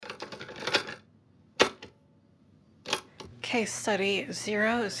Case Study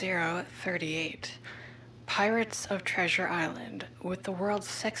 0038, Pirates of Treasure Island, with the world's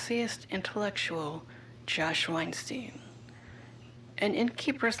sexiest intellectual, Josh Weinstein. An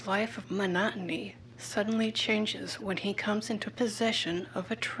innkeeper's life of monotony suddenly changes when he comes into possession of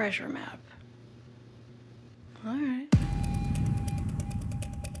a treasure map. All right.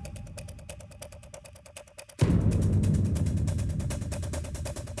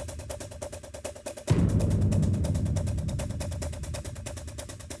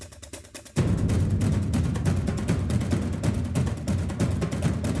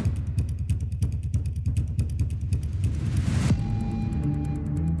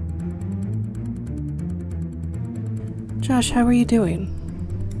 Josh, how are you doing?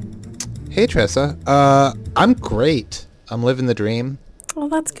 Hey, Tressa. I'm great. I'm living the dream. Well,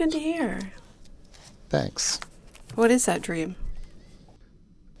 that's good to hear. Thanks. What is that dream?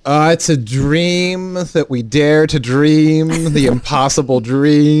 It's a dream that we dare to dream, the impossible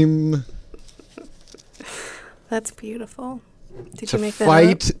dream. That's beautiful. Did to you make that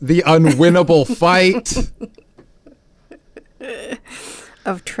fight up? The unwinnable fight.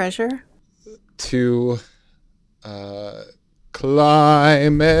 Of treasure? To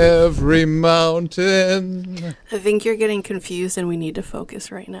climb every mountain. I think you're getting confused and we need to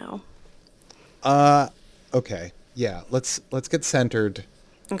focus right now. Okay. Yeah, let's get centered.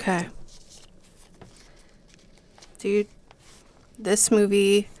 Okay. Dude, this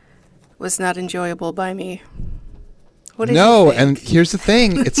movie was not enjoyable by me. What did you think? And here's the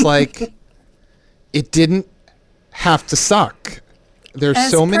thing. It's like, it didn't have to suck. There's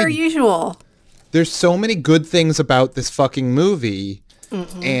As so per many usual. There's so many good things about this fucking movie.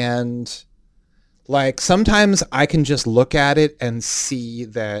 Mm-hmm. And like sometimes I can just look at it and see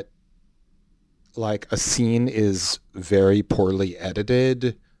that like a scene is very poorly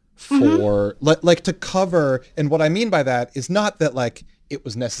edited for like to cover. And what I mean by that is not that like it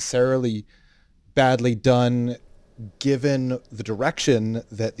was necessarily badly done given the direction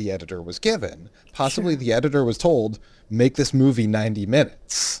that the editor was given. Possibly the editor was told, make this movie 90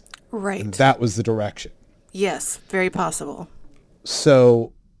 minutes. Right. And that was the direction. Yes, very possible.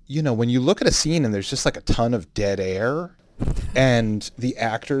 So, you know, when you look at a scene and there's just like a ton of dead air and the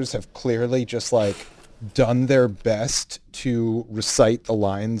actors have clearly just like done their best to recite the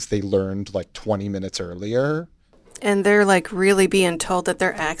lines they learned like 20 minutes earlier. And they're like really being told that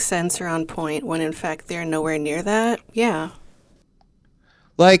their accents are on point when in fact they're nowhere near that. Yeah.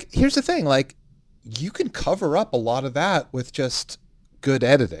 Like, here's the thing, like you can cover up a lot of that with just good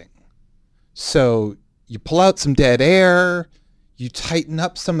editing. So you pull out some dead air, you tighten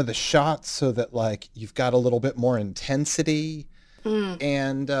up some of the shots so that like you've got a little bit more intensity.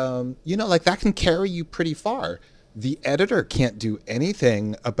 And, you know, like that can carry you pretty far. The editor can't do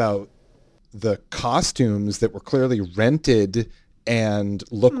anything about the costumes that were clearly rented and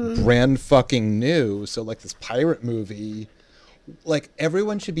look brand fucking new. So like this pirate movie, like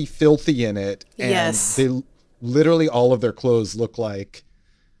everyone should be filthy in it. And Yes. they literally all of their clothes look like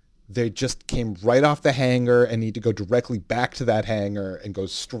they just came right off the hanger and need to go directly back to that hanger and go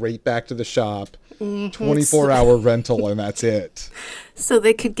straight back to the shop. 24-hour rental and that's it. So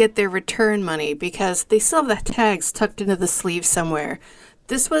they could get their return money because they still have the tags tucked into the sleeve somewhere.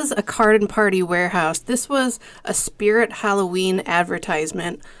 This was a garden party warehouse. This was a Spirit Halloween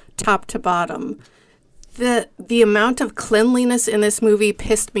advertisement, top to bottom. The amount of cleanliness in this movie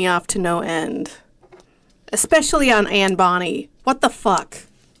pissed me off to no end. Especially on Anne Bonny. What the fuck?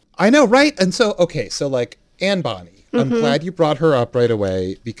 I know, right? And so, okay, so like Anne Bonny, I'm glad you brought her up right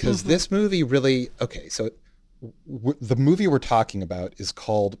away because this movie really, okay, so the movie we're talking about is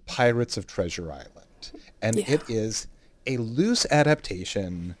called Pirates of Treasure Island. And it is a loose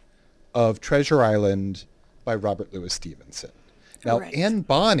adaptation of Treasure Island by Robert Louis Stevenson. Now, Anne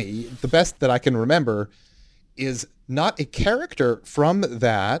Bonny, the best that I can remember, is not a character from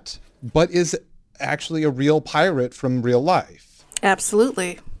that, but is actually a real pirate from real life.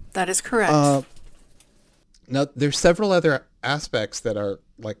 Absolutely. That is correct. Now, there's several other aspects that are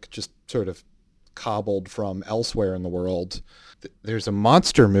like just sort of cobbled from elsewhere in the world. There's a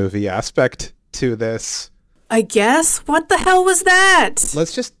monster movie aspect to this. I guess? What the hell was that?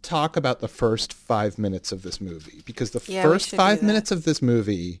 Let's just talk about the first 5 minutes of this movie, because the Yeah, first we should 5 do that. minutes of this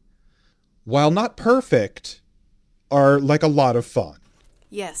movie, while not perfect, are like a lot of fun.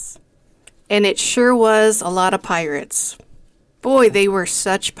 Yes. And it sure was a lot of pirates. Boy, they were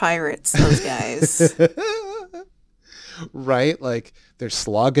such pirates, those guys. Right? Like they're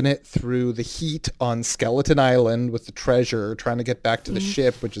slogging it through the heat on Skeleton Island with the treasure, trying to get back to the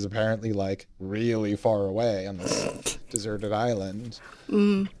ship, which is apparently like really far away on this deserted island.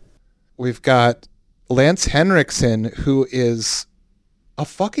 We've got Lance Henriksen, who is a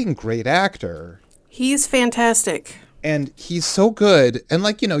fucking great actor. He's fantastic. And he's so good. And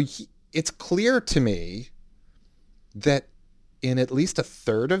like, it's clear to me that in at least a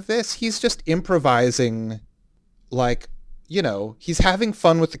third of this, he's just improvising, like, he's having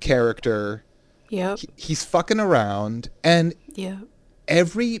fun with the character. Yep. He's fucking around. And yeah,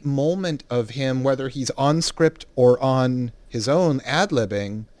 every moment of him, whether he's on script or on his own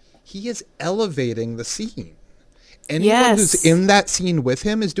ad-libbing, he is elevating the scene. Anyone who's in that scene with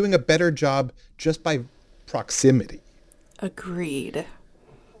him is doing a better job just by proximity. Agreed.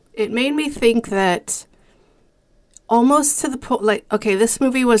 It made me think that almost to the point, like, okay, this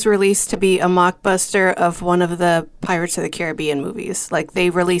movie was released to be a mockbuster of one of the Pirates of the Caribbean movies. Like, they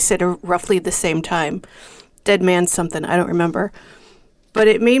released it roughly the same time. Dead Man something, I don't remember. But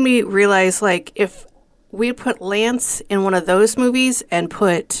it made me realize, like, if we put Lance in one of those movies and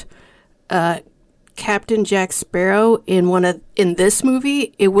put Captain Jack Sparrow in this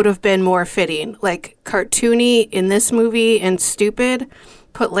movie, it would have been more fitting. Like, cartoony in this movie and stupid.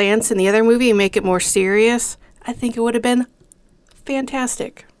 Put Lance in the other movie and make it more serious. I think it would have been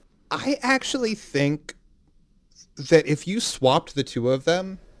fantastic. I actually think that if you swapped the two of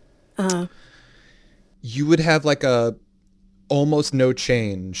them, you would have like a almost no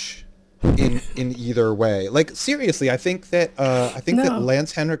change in either way. Like, seriously, I think that that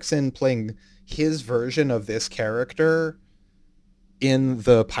Lance Henriksen playing his version of this character in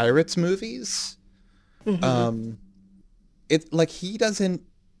the Pirates movies, it like he doesn't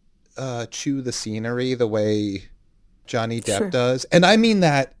chew the scenery the way Johnny Depp does. And I mean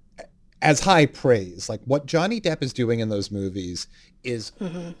that as high praise. Like, what Johnny Depp is doing in those movies is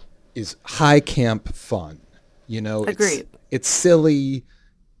high camp fun. Agreed. It's silly,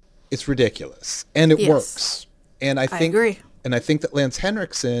 it's ridiculous, and it works. And I agree. And I think that Lance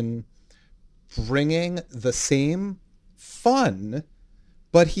Henriksen bringing the same fun,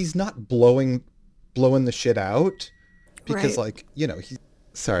 but he's not blowing the shit out because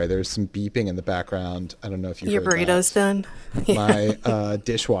sorry, there's some beeping in the background. I don't know if you heard burrito's done. My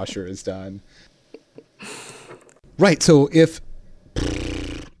dishwasher is done. Right. So if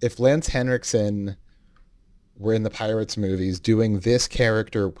Lance Henriksen were in the Pirates movies doing this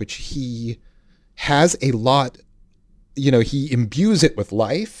character, which he has a lot, he imbues it with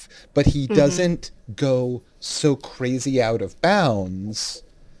life, but he doesn't go so crazy out of bounds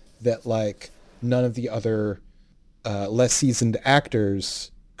that like none of the other less seasoned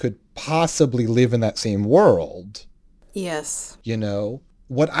actors could possibly live in that same world. Yes.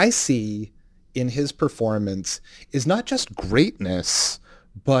 What I see in his performance is not just greatness,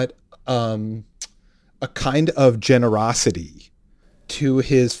 but a kind of generosity to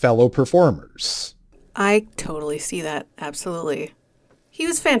his fellow performers. I totally see that. Absolutely. He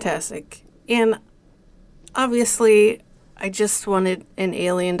was fantastic. And obviously, I just wanted an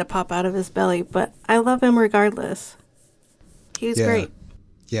alien to pop out of his belly, but I love him regardless. He was great.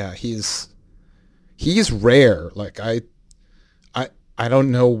 Yeah, he's rare. Like, I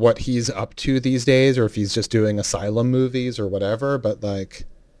don't know what he's up to these days, or if he's just doing asylum movies or whatever, but like,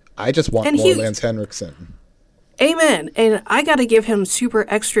 I just want more Lance Henriksen. Amen. And I got to give him super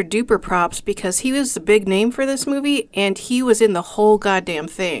extra duper props because he was the big name for this movie and he was in the whole goddamn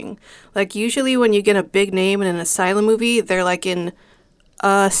thing. Like, usually when you get a big name in an asylum movie, they're like in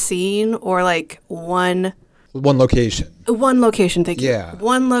a scene or like one location. One location, thank you. Yeah.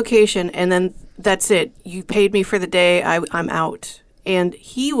 One location, and then that's it. You paid me for the day, I'm out. And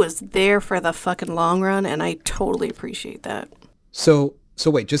he was there for the fucking long run, and I totally appreciate that. So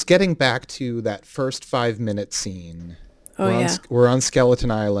wait, just getting back to that first 5-minute scene. We're on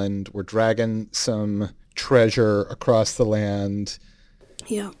Skeleton Island. We're dragging some treasure across the land.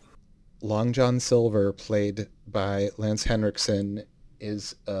 Yeah. Long John Silver, played by Lance Henriksen,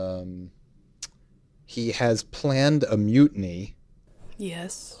 is he has planned a mutiny.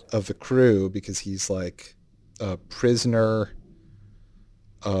 Yes. Of the crew because he's like a prisoner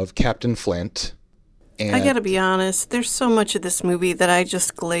of Captain Flint. And I gotta be honest, there's so much of this movie that I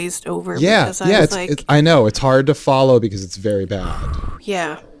just glazed over. Yeah, because I was I know it's hard to follow because it's very bad.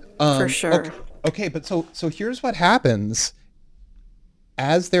 Yeah, for sure. Okay, but so here's what happens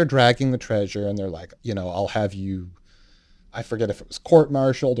as they're dragging the treasure, and they're like, I'll have you. I forget if it was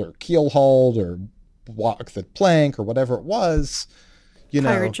court-martialed or keel-hauled or walk the plank or whatever it was.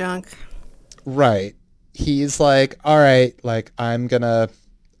 Pirate junk. Right. He's like, all right, like I'm gonna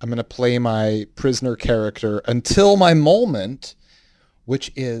play my prisoner character until my moment,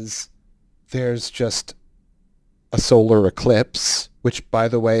 which is there's just a solar eclipse, which, by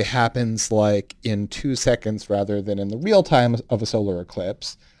the way, happens like in 2 seconds rather than in the real time of a solar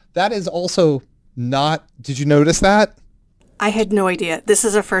eclipse. That is also Did you notice that? I had no idea. This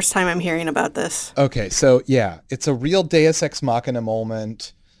is the first time I'm hearing about this. Okay, so yeah, it's a real Deus Ex Machina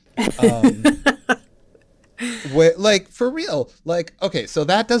moment. Like, for real. Like, okay, so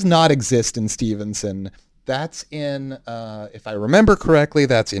that does not exist in Stevenson. That's in, if I remember correctly,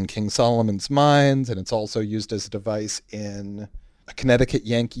 that's in King Solomon's Mines, and it's also used as a device in A Connecticut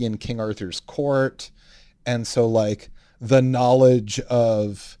Yankee in King Arthur's Court. And so, like, the knowledge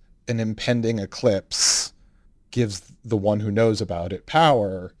of an impending eclipse gives the one who knows about it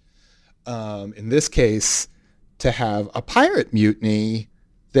power. In this case, to have a pirate mutiny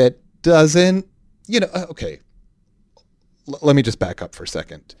that doesn't, okay, let me just back up for a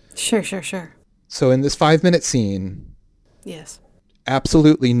second. Sure. So in this 5-minute scene, yes,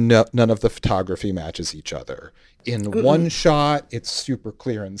 absolutely none of the photography matches each other. In one shot, it's super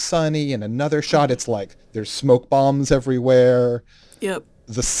clear and sunny. In another shot, it's like there's smoke bombs everywhere. Yep.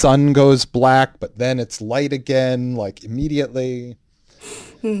 The sun goes black, but then it's light again, like immediately.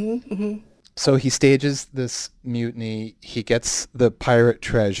 So he stages this mutiny. He gets the pirate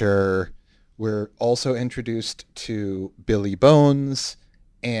treasure. We're also introduced to Billy Bones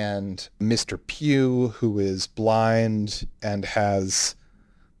and Mr. Pugh, who is blind and has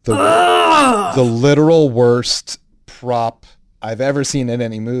the literal worst prop I've ever seen in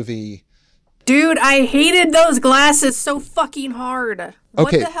any movie. Dude, I hated those glasses so fucking hard.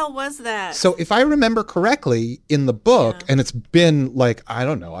 What the hell was that? So if I remember correctly, in the book, and it's been like, I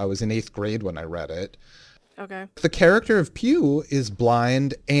don't know, I was in 8th grade when I read it. Okay. The character of Pugh is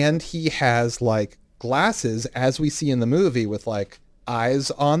blind, and he has like glasses, as we see in the movie, with like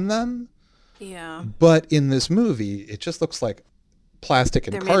eyes on them. Yeah. But in this movie, it just looks like plastic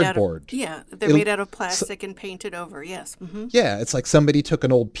and cardboard. They're made out of plastic and painted over. Yes. Mm-hmm. Yeah, it's like somebody took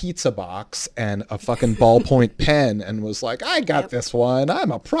an old pizza box and a fucking ballpoint pen and was like, I got this one.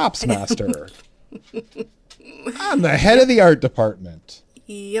 I'm a props master. I'm the head of the art department.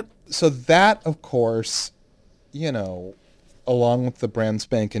 Yep. So that, of course, along with the brand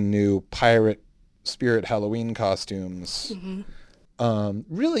spanking new pirate spirit Halloween costumes,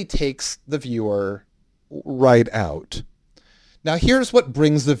 really takes the viewer right out. Now, here's what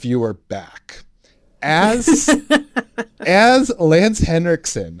brings the viewer back. As Lance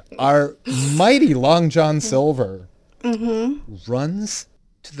Henriksen, our mighty Long John Silver, runs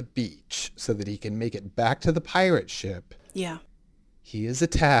to the beach so that he can make it back to the pirate ship, he is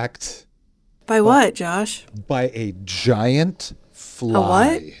attacked. By what, Josh? By a giant fly. A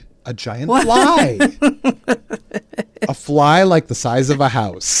what? A giant fly. A fly like the size of a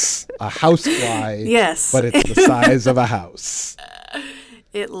house. A house fly. Yes. But it's the size of a house.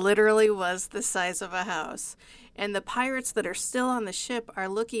 It literally was the size of a house. And the pirates that are still on the ship are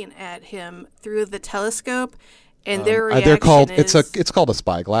looking at him through the telescope, and their reaction is... It's called a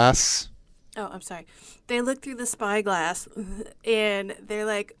spyglass. Oh, I'm sorry. They look through the spyglass, and they're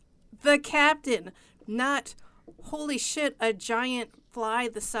like, the captain, not, holy shit, a giant fly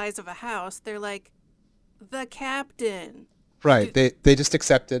the size of a house. They're like, the captain. Right. They just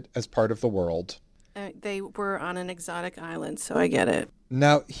accept it as part of the world. They were on an exotic island, so I get it.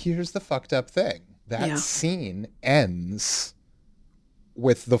 Now, here's the fucked up thing. That scene ends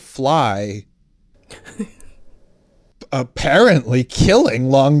with the fly apparently killing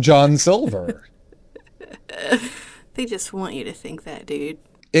Long John Silver. They just want you to think that, dude.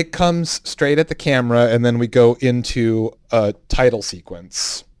 It comes straight at the camera, and then we go into a title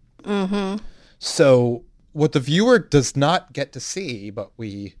sequence. So what the viewer does not get to see, but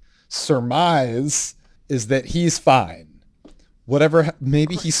we surmise, is that he's fine. Whatever,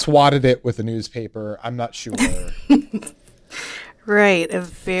 maybe he swatted it with a newspaper. I'm not sure. Right, a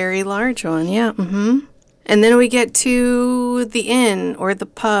very large one, yeah. And then we get to the inn or the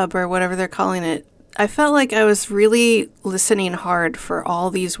pub or whatever they're calling it. I felt like I was really listening hard for all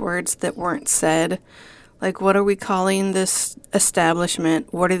these words that weren't said. Like, what are we calling this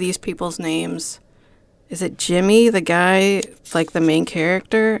establishment? What are these people's names? Is it Jimmy, the guy, like the main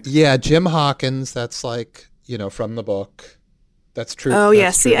character? Yeah, Jim Hawkins. That's like, from the book. That's true. Oh,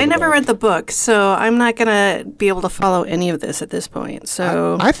 yeah. See, I never read the book, so I'm not going to be able to follow any of this at this point.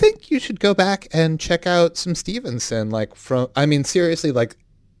 So I think you should go back and check out some Stevenson. Seriously,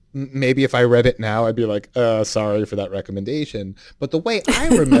 maybe if I read it now, I'd be like, sorry for that recommendation. But the way I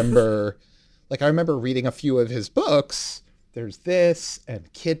remember, I remember reading a few of his books. There's this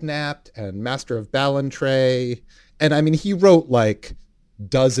and Kidnapped and Master of Ballantrae. And he wrote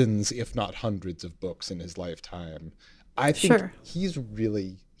dozens, if not hundreds of books in his lifetime. I think he's a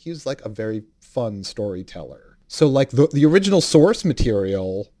very fun storyteller. So the original source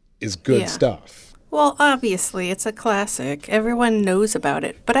material is good stuff. Well, obviously, it's a classic. Everyone knows about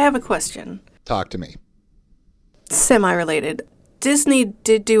it. But I have a question. Talk to me. Semi-related. Disney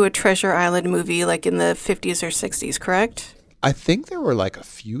did do a Treasure Island movie like in the 50s or 60s, correct? I think there were like a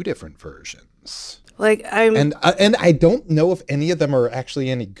few different versions. Like And I don't know if any of them are actually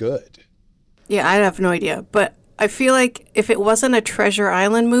any good. Yeah, I have no idea. But I feel like if it wasn't a Treasure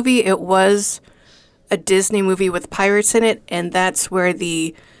Island movie, it was a Disney movie with pirates in it, and that's where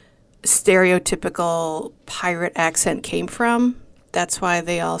the stereotypical pirate accent came from. That's why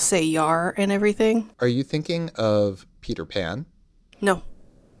they all say yar and everything. Are you thinking of Peter Pan? No.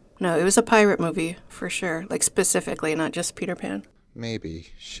 No, it was a pirate movie for sure. Like specifically, not just Peter Pan. Maybe.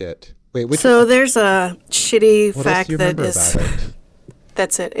 Shit. Wait, which So there's a shitty what fact else do you that remember is about it?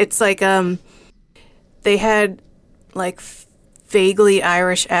 that's it. It's like they had like vaguely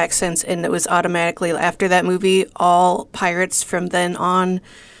Irish accents, and it was automatically after that movie, all pirates from then on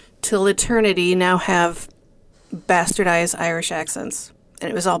till eternity now have bastardized Irish accents, and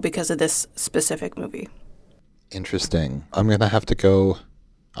it was all because of this specific movie. Interesting. I'm gonna have to go.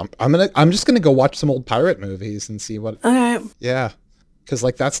 I'm just gonna go watch some old pirate movies and see what. Okay. Yeah, because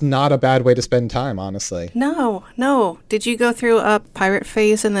like that's not a bad way to spend time, honestly. No. Did you go through a pirate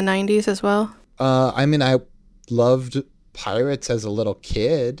phase in the 90s as well? I mean, I loved pirates as a little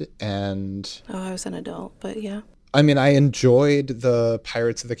kid, and Oh, I was an adult, but yeah. I mean, I enjoyed the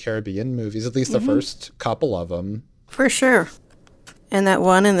Pirates of the Caribbean movies, at least the first couple of them. For sure. And that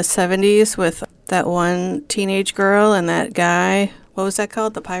one in the 70s with that one teenage girl and that guy. What was that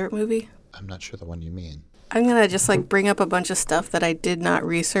called? The pirate movie? I'm not sure the one you mean. I'm going to just like bring up a bunch of stuff that I did not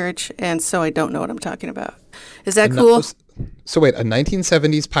research, and so I don't know what I'm talking about. Is that cool? So wait, a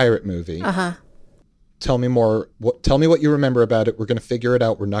 1970s pirate movie. Uh-huh. Tell me more. Tell me what you remember about it. We're going to figure it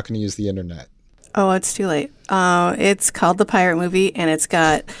out. We're not going to use the internet. Oh, it's too late. It's called The Pirate Movie, and it's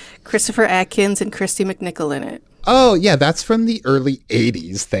got Christopher Atkins and Christy McNichol in it. Oh, yeah, that's from the early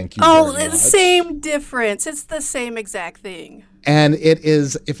 80s. Thank you very much. Same difference. It's the same exact thing. And it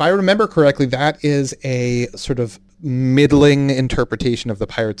is, if I remember correctly, that is a sort of middling interpretation of the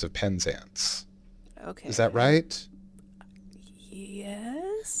Pirates of Penzance. Okay. Is that right?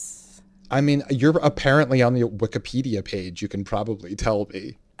 Yes. I mean, you're apparently on the Wikipedia page. You can probably tell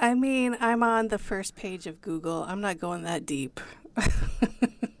me. I mean, I'm on the first page of Google. I'm not going that deep.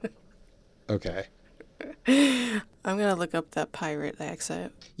 Okay. I'm going to look up that pirate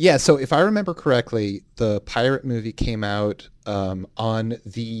accent. Yeah, so if I remember correctly, the pirate movie came out on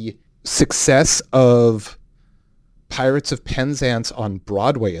the success of Pirates of Penzance on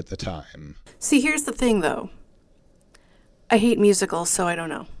Broadway at the time. See, here's the thing, though. I hate musicals, so I don't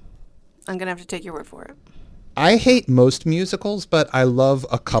know. I'm going to have to take your word for it. I hate most musicals, but I love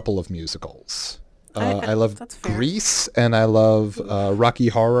a couple of musicals. I love that's fair. Grease, and I love Rocky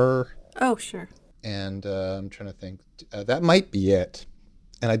Horror. Oh, sure. And I'm trying to think. That might be it.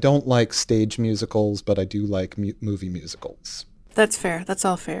 And I don't like stage musicals, but I do like movie musicals. That's fair. That's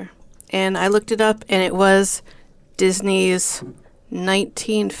all fair. And I looked it up, and it was Disney's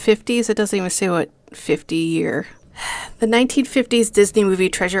 1950s. It doesn't even say what 50 year. The 1950s Disney movie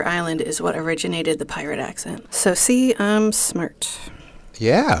Treasure Island is what originated the pirate accent. So see, I'm smart.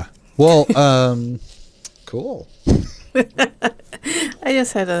 Yeah. Well, cool. I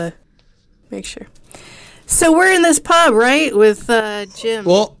just had to make sure. So we're in this pub, right, with Jim?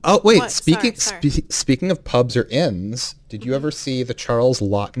 Well, oh wait. What? Speaking Sorry. speaking of pubs or inns, did you ever see the Charles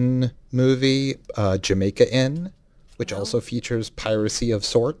Laughton movie Jamaica Inn, which also features piracy of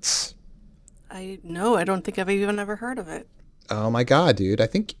sorts? I don't think I've even ever heard of it. Oh my God, dude! I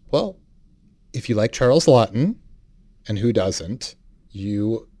think if you like Charles Laughton, and who doesn't,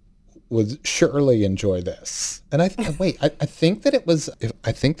 you would surely enjoy this. And I think that it was.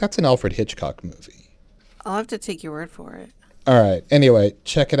 I think that's an Alfred Hitchcock movie. I'll have to take your word for it. All right. Anyway,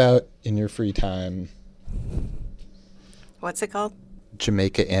 check it out in your free time. What's it called?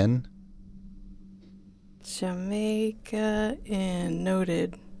 Jamaica Inn. Jamaica Inn.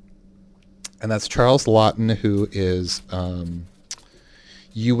 Noted. And that's Charles Laughton, who is,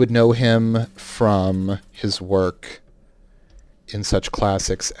 you would know him from his work in such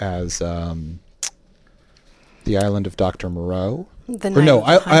classics as The Island of Dr. Moreau.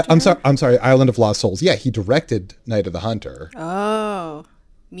 I'm sorry, Island of Lost Souls. Yeah, he directed Night of the Hunter. Oh,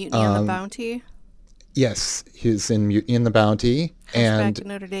 Mutiny on the Bounty. Yes, he's in Mutiny on the Bounty. Back to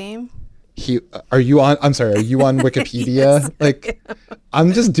Notre Dame. Are you on Wikipedia? Yes, like,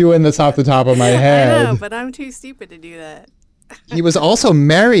 I'm just doing this off the top of my head. I know, but I'm too stupid to do that. He was also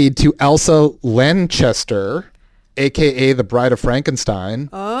married to Elsa Lanchester, a.k.a. the Bride of Frankenstein.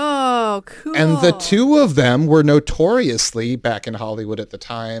 Oh, cool. And the two of them were notoriously, back in Hollywood at the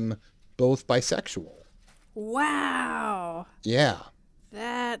time, both bisexual. Wow. Yeah.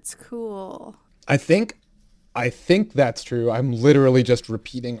 That's cool. I think that's true. I'm literally just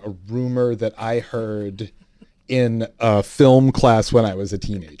repeating a rumor that I heard in a film class when I was a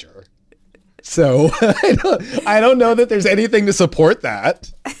teenager. So I don't know that there's anything to support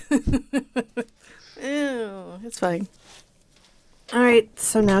that. Ew, it's fine. All right,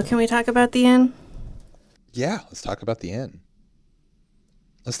 so now can we talk about the inn? Yeah, let's talk about the inn.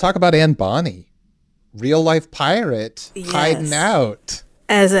 Let's talk about Anne Bonny, real life pirate, hiding out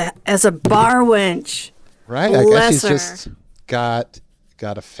as a bar wench. Right, I guess she's just got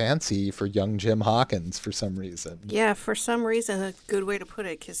a fancy for young Jim Hawkins for some reason. Yeah, for some reason, a good way to put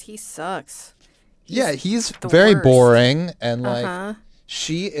it, because he sucks. He's very worst. Boring, and like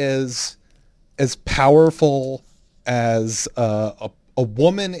she is as powerful as a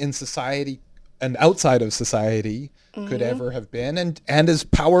woman in society and outside of society could ever have been, and as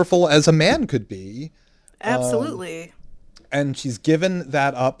powerful as a man could be. Absolutely. And she's given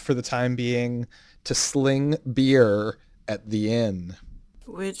that up for the time being to sling beer at the inn.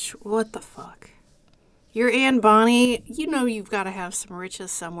 Which, what the fuck? You're Anne Bonny, you know you've got to have some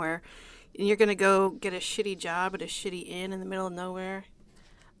riches somewhere, and you're going to go get a shitty job at a shitty inn in the middle of nowhere?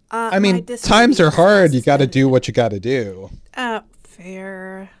 I mean, times are hard. You got to do what you got to do.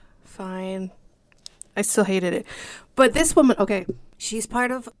 Fair. Fine. I still hated it. But this woman, okay, she's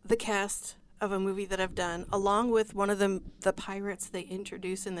part of the cast of a movie that I've done, along with one of the pirates they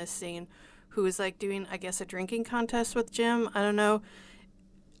introduce in this scene, who is like doing, I guess, a drinking contest with Jim. I don't know.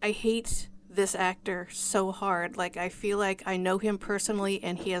 I hate this actor so hard. Like, I feel like I know him personally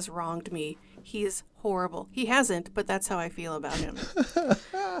and he has wronged me. He is horrible. He hasn't, but that's how I feel about him.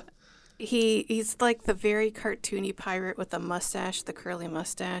 He's like the very cartoony pirate with the mustache, the curly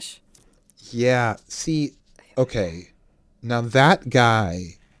mustache. Yeah, see, okay. Now that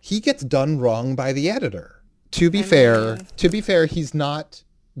guy, he gets done wrong by the editor. To be fair, he's not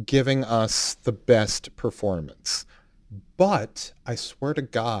giving us the best performance. But I swear to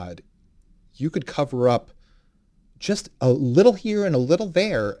God, you could cover up just a little here and a little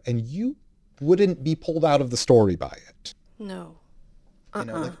there, and you wouldn't be pulled out of the story by it. No. You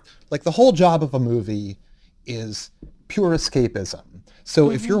know, like the whole job of a movie is pure escapism.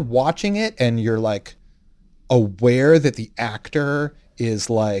 So if you're watching it and you're like aware that the actor is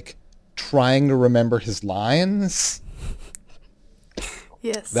like trying to remember his lines,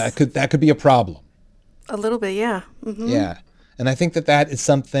 yes, that could be a problem. A little bit, yeah. Mm-hmm. Yeah. And I think that is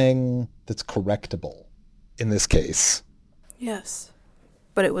something that's correctable in this case. Yes.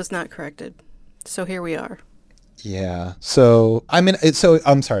 But it was not corrected. So here we are. Yeah. So, I mean,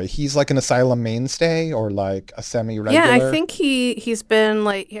 I'm sorry, he's like an asylum mainstay or like a semi-regular? Yeah, I think he's been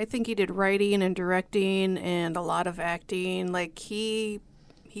like, I think he did writing and directing and a lot of acting. Like he's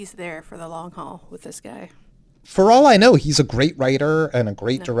there for the long haul with this guy. For all I know, he's a great writer and a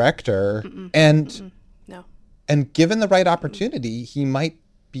great director. And no. And given the right opportunity, he might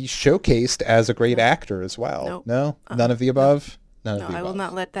be showcased as a great actor as well. Nope. No? None of the above? No, I will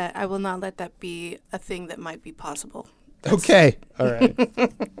not let that be a thing that might be possible. Okay. All right.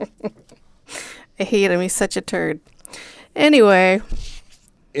 I hate him. He's such a turd. Anyway.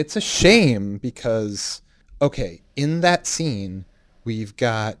 It's a shame because, okay, in that scene, we've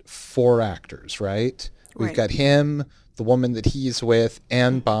got 4 actors, right? We've got him, the woman that he's with,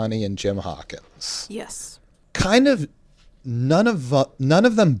 Anne Bonny, and Jim Hawkins. Yes. Kind of none of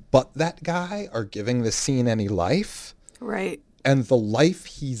them but that guy are giving the scene any life. Right. And the life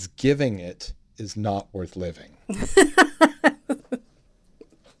he's giving it is not worth living.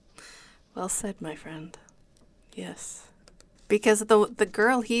 Well said, my friend. Yes. Because the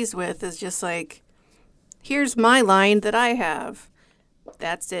girl he's with is just like, here's my line that I have.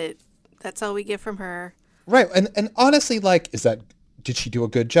 That's it. That's all we get from her. Right. And honestly, like, did she do a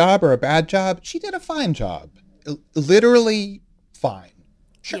good job or a bad job? She did a fine job. Literally fine.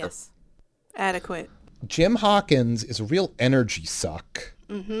 Sure. Yes. Adequate. Jim Hawkins is a real energy suck.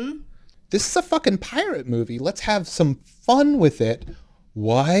 Mm-hmm. This is a fucking pirate movie. Let's have some fun with it.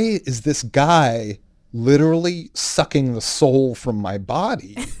 Why is this guy literally sucking the soul from my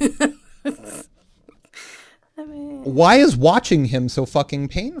body? I mean, why is watching him so fucking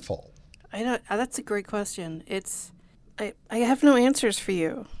painful? I don't. That's a great question. I have no answers for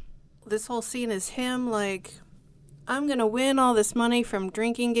you. This whole scene is him like, I'm gonna win all this money from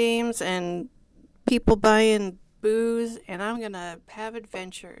drinking games and people buying booze, and I'm gonna have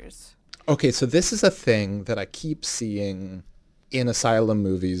adventures. Okay, so this is a thing that I keep seeing in asylum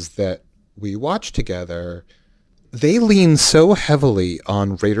movies that we watch together. They lean so heavily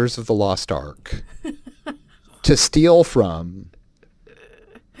on Raiders of the Lost Ark to steal from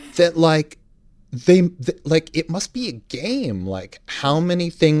that, like, like, it must be a game. Like, how many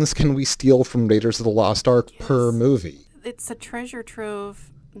things can we steal from Raiders of the Lost Ark per movie? It's a treasure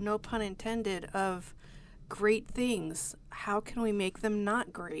trove, no pun intended, of great things. How can we make them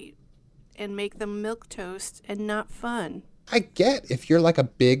not great and make them milquetoast and not fun? I get if you're like a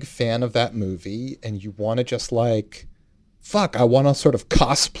big fan of that movie and you want to just like, fuck, I want to sort of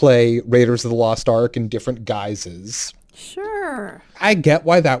cosplay Raiders of the Lost Ark in different guises. Sure. I get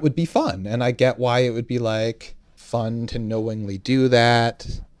why that would be fun. And I get why it would be like fun to knowingly do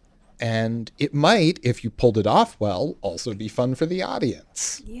that. And it might, if you pulled it off well, also be fun for the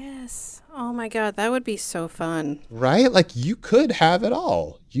audience. Yes. Oh my God, that would be so fun. Right? Like, you could have it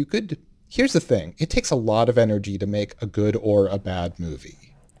all. You could. Here's the thing. It takes a lot of energy to make a good or a bad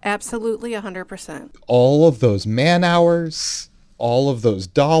movie. Absolutely 100%. All of those man hours, all of those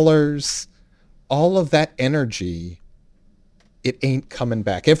dollars, all of that energy, it ain't coming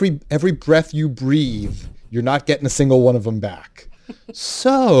back. Every breath you breathe, you're not getting a single one of them back.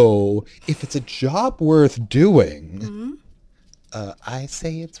 So if it's a job worth doing, I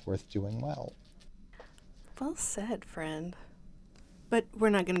say it's worth doing well. Well said, friend. But we're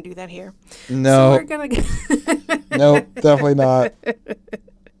not going to do that here. No. So we're going to... No, definitely not.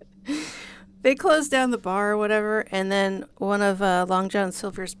 They close down the bar or whatever, and then one of Long John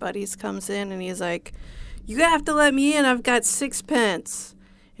Silver's buddies comes in, and he's like, you have to let me in. I've got 6 pence.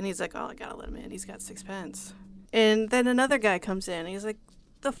 And he's like, oh, I got to let him in. He's got 6 pence. And then another guy comes in, and he's like,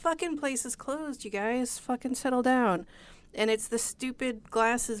 the fucking place is closed, you guys. Fucking settle down. And it's the stupid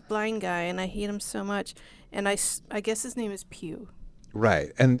glasses blind guy, and I hate him so much. And I guess his name is Pew.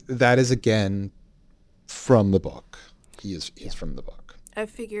 Right. And that is, again, from the book. He is from the book. I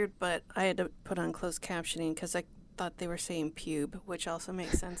figured, but I had to put on closed captioning because I thought they were saying pube, which also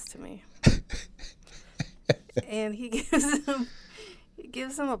makes sense to me. And he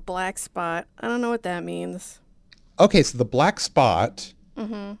gives him a black spot. I don't know what that means. Okay, so the black spot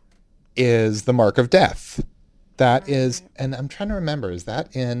is the mark of death. That is, and I'm trying to remember, is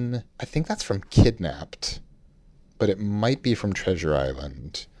that in, I think that's from Kidnapped, but it might be from Treasure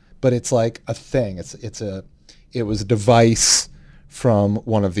Island. But it's like a thing. It was a device from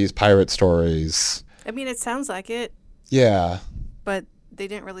one of these pirate stories. I mean, it sounds like it. Yeah. But they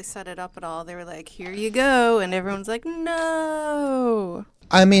didn't really set it up at all. They were like, here you go. And everyone's like, no.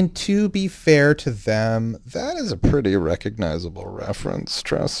 I mean, to be fair to them, that is a pretty recognizable reference,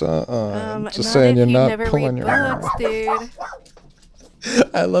 Tressa. Just saying you're not pulling your books, dude.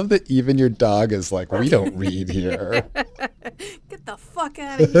 I love that even your dog is like, we don't read here. Get the fuck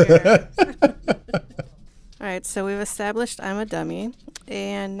out of here. All right, so we've established I'm a dummy.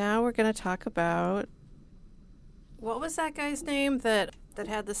 And now we're going to talk about, what was that guy's name that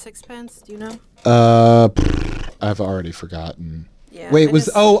had the 6 pence? Do you know? I've already forgotten. Yeah, Wait,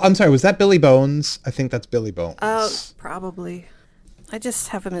 I'm sorry, was that Billy Bones? I think that's Billy Bones. Oh, probably. I just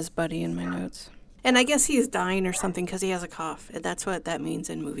have him as Buddy in my notes. And I guess he's dying or something because he has a cough. And that's what that means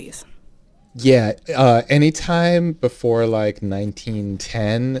in movies. Yeah, anytime before like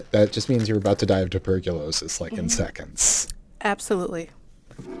 1910, that just means you're about to die of tuberculosis, like in seconds. Absolutely.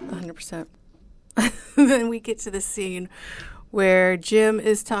 100%. Then we get to the scene where Jim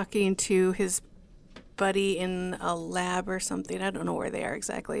is talking to his buddy in a lab or something. I don't know where they are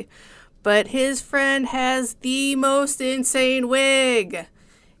exactly. But his friend has the most insane wig.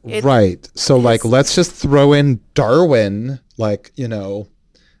 Right. So, like, let's just throw in Darwin, like, you know,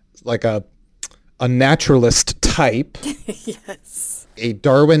 like a naturalist type. Yes. A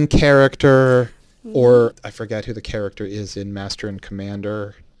Darwin character, or I forget who the character is in Master and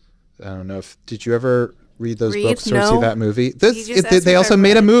Commander. I don't know if, did you ever read those books or see that movie? They also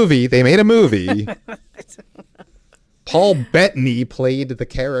made a movie. They made a movie. Paul Bettany played the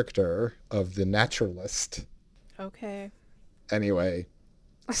character of the naturalist. Okay. Anyway.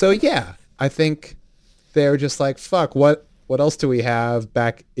 So yeah, I think they're just like, fuck, what else do we have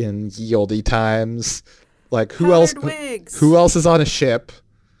back in ye olde times? Like, who else is on a ship?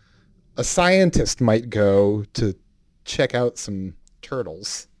 A scientist might go to check out some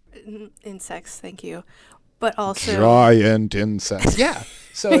turtles. Insects, thank you. But also giant insects. Yeah.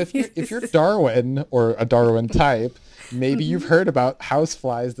 So if you're Darwin or a Darwin type, maybe you've heard about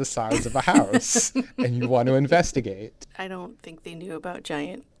houseflies the size of a house and you want to investigate. I don't think they knew about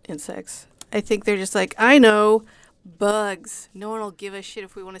giant insects. I think they're just like, I know, bugs. No one will give a shit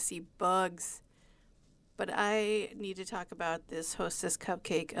if we want to see bugs. But I need to talk about this Hostess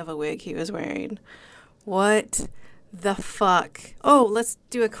cupcake of a wig he was wearing. What the fuck? Oh, let's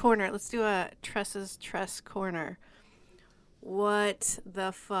do a corner. Let's do a Tressa's Tress corner. What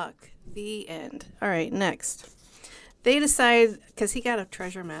the fuck? The end. All right, next. They decide, because he got a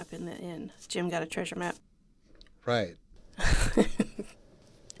treasure map in the inn. Jim got a treasure map. Right.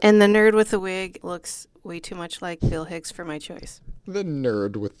 And the nerd with the wig looks way too much like Bill Hicks for my choice. The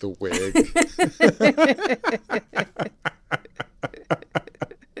nerd with the wig.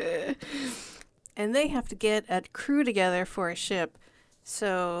 And they have to get a crew together for a ship.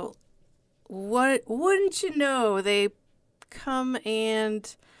 So, what wouldn't you know? They come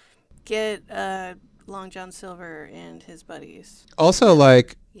and get Long John Silver and his buddies. Also,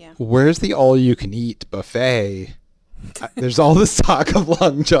 like, Yeah. where's the all-you-can-eat buffet? There's all this talk of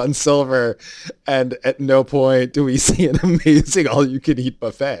Long John Silver, and at no point do we see an amazing all-you-can-eat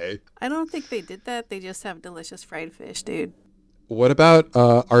buffet. I don't think they did that. They just have delicious fried fish, dude. What about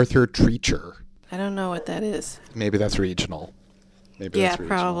Arthur Treacher? I don't know what that is. Maybe that's regional. Maybe Yeah, that's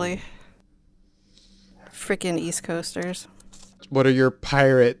regional. probably. Frickin' East Coasters. What are your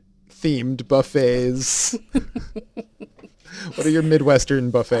pirate-themed buffets? What are your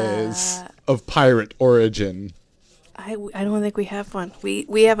Midwestern buffets of pirate origin? I don't think we have one.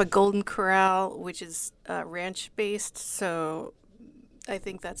 We have a Golden Corral, which is ranch-based, so I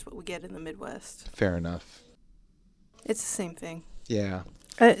think that's what we get in the Midwest. Fair enough. It's the same thing. Yeah.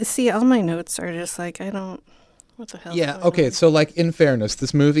 See, all my notes are just like, what the hell? Yeah, okay, so like in fairness,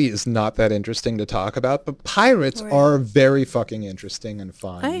 this movie is not that interesting to talk about, but pirates Right. are very fucking interesting and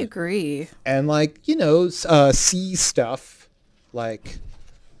fun. I agree. And like, sea stuff like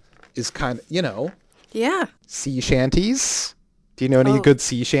is kind of, Yeah, sea shanties. Do you know any Oh. good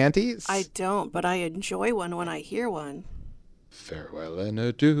sea shanties? I don't, but I enjoy one when I hear one. Farewell and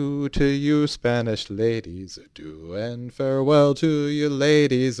adieu to you Spanish ladies, adieu and farewell to you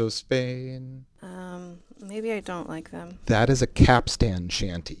ladies of Spain. Maybe I don't like them. That is a capstan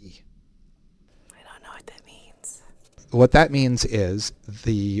shanty. I don't know what that means. What that means is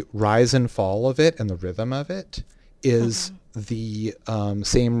the rise and fall of it and the rhythm of it is the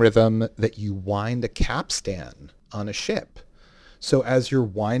same rhythm that you wind a capstan on a ship. So as you're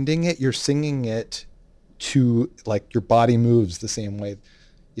winding it, you're singing it to, like, your body moves the same way,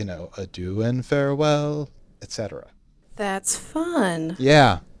 adieu and farewell, etc. That's fun.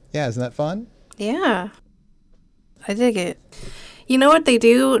 Yeah. Yeah, isn't that fun? Yeah. I dig it. You know what they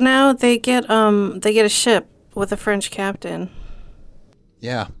do now? They get a ship with a French captain.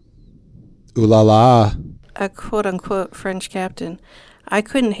 Yeah. Ooh la la. A quote unquote French captain. I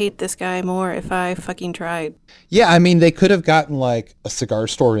couldn't hate this guy more if I fucking tried. Yeah, I mean, they could have gotten, like, a cigar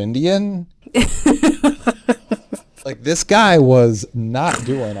store Indian. Like, this guy was not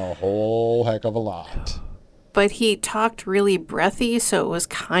doing a whole heck of a lot. But he talked really breathy, so it was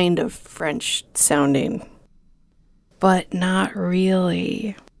kind of French sounding. But not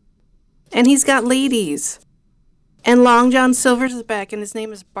really. And he's got ladies. And Long John Silver's is back, and his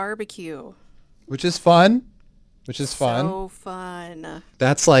name is Barbecue. Which is fun. Fun. So fun.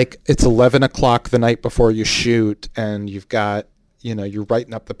 That's like, it's 11 o'clock the night before you shoot, and you've got, you're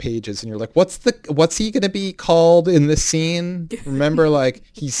writing up the pages, and you're like, what's he going to be called in this scene? Remember, like,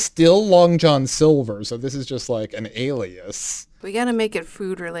 he's still Long John Silver, so this is just like an alias. We gotta make it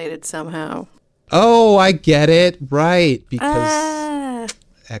food related somehow. Oh, I get it. Right. Because,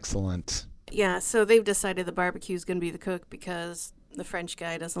 excellent. Yeah, so they've decided the barbecue's gonna be the cook because the French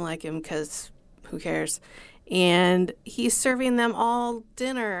guy doesn't like him because who cares? And he's serving them all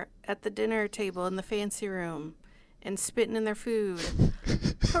dinner at the dinner table in the fancy room and spitting in their food.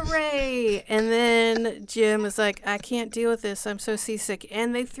 Hooray! And then Jim is like, I can't deal with this. I'm so seasick.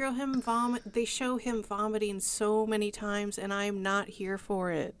 And they throw him They show him vomiting so many times, and I'm not here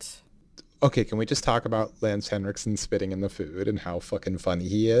for it. Okay, can we just talk about Lance Henriksen spitting in the food and how fucking funny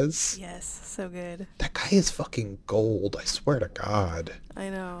he is? Yes, so good. That guy is fucking gold, I swear to God. I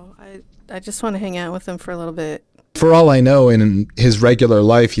know. I just want to hang out with him for a little bit. For all I know, in his regular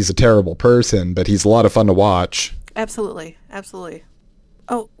life, he's a terrible person, but he's a lot of fun to watch. Absolutely. Absolutely.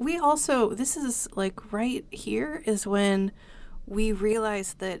 Oh, we also, this is like right here is when we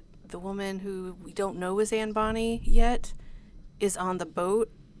realize that the woman who we don't know is Anne Bonny yet is on the boat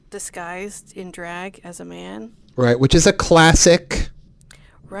disguised in drag as a man. Right, which is a classic.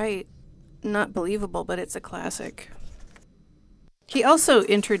 Right. Not believable, but it's a classic. He also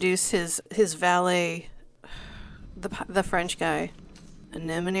introduced his valet, the French guy,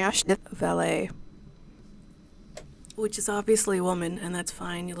 Anemone valet, which is obviously a woman, and that's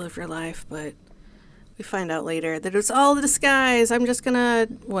fine. You live your life, but we find out later that it's all a disguise. I'm just gonna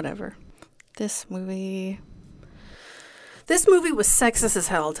whatever. This movie was sexist as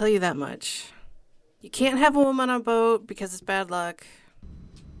hell. I'll tell you that much. You can't have a woman on a boat because it's bad luck.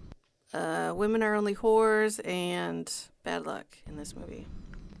 Women are only whores and bad luck in this movie.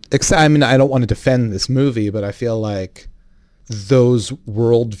 I mean, I don't want to defend this movie, but I feel like those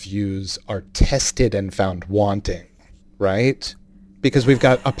worldviews are tested and found wanting, right? Because we've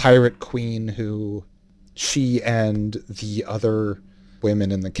got a pirate queen who she and the other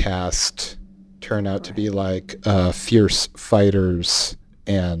women in the cast turn out to be like fierce fighters,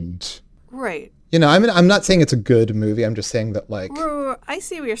 and Right. you know, I mean, I'm not saying it's a good movie. I'm just saying that, like, I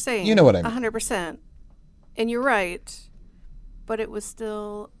see what you're saying. You know what I mean. 100%. And you're right. But it was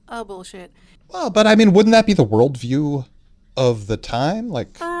still a bullshit. well, but I mean, wouldn't that be the worldview of the time?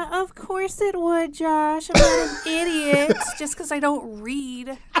 Like, Of course it would, Josh. I'm not an idiot just because I don't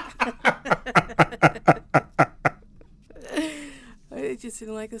read. I just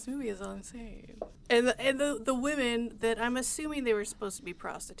didn't like this movie, is all I'm saying. And the women that I'm assuming they were supposed to be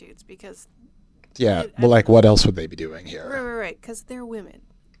prostitutes because... yeah, well, like, what else would they be doing here? Right, because they're women.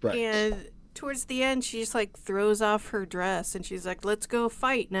 Right. And towards the end, she just, like, throws off her dress, and she's like, let's go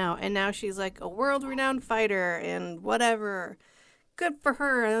fight now. And now she's, like, a world-renowned fighter and whatever. Good for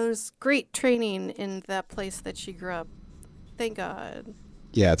her. It was great training in that place that she grew up. Thank God.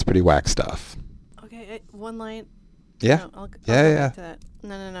 Yeah, it's pretty whack stuff. Okay, one line. Yeah. No, I'll go Yeah. back to that.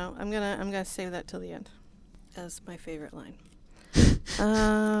 No. I'm gonna save that till the end. As my favorite line.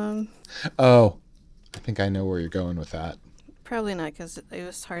 Oh, I think I know where you're going with that. Probably not, because it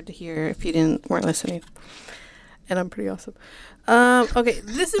was hard to hear if you weren't listening. And I'm pretty awesome. Okay,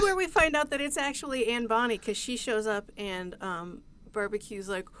 this is where we find out that it's actually Anne Bonny, because she shows up and Barbecue's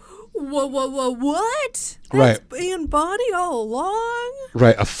like, what? Right. That's Anne Bonny all along?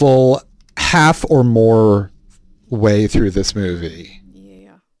 Right, a full half or more way through this movie.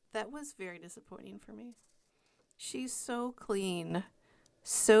 Yeah, that was very disappointing for me. She's so clean,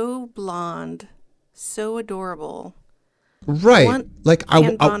 so blonde, so adorable. Right. I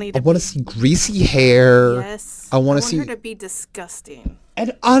want to see greasy hair. Yes. I want to see her to be disgusting.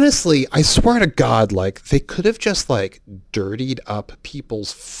 And honestly, I swear to God, like, they could have just, like, dirtied up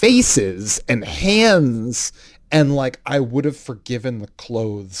people's faces and hands, and, like, I would have forgiven the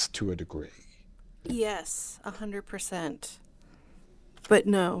clothes to a degree. Yes, 100%. But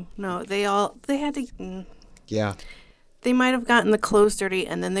no, they had to... Yeah. They might have gotten the clothes dirty,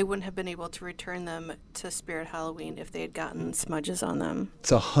 and then they wouldn't have been able to return them to Spirit Halloween if they had gotten smudges on them.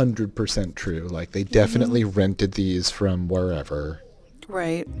 It's 100% true. Like, they definitely rented these from wherever.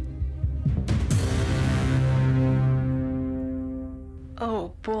 Right.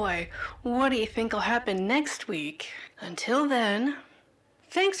 Oh boy, what do you think will happen next week? Until then...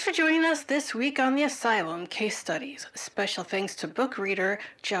 Thanks for joining us this week on the Asylum Case Studies. Special thanks to book reader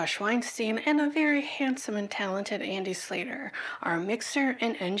Josh Weinstein and a very handsome and talented Andy Slater, our mixer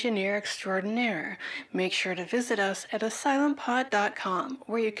and engineer extraordinaire. Make sure to visit us at asylumpod.com,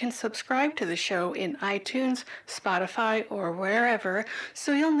 where you can subscribe to the show in iTunes, Spotify, or wherever,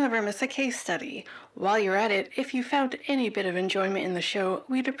 so you'll never miss a case study. While you're at it, if you found any bit of enjoyment in the show,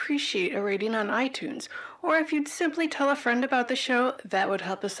 we'd appreciate a rating on iTunes. Or if you'd simply tell a friend about the show, that would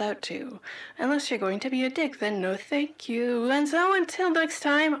help us out too. Unless you're going to be a dick, then no thank you. And so until next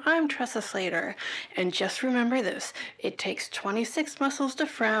time, I'm Tressa Slater. And just remember this, it takes 26 muscles to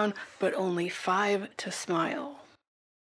frown, but only 5 to smile.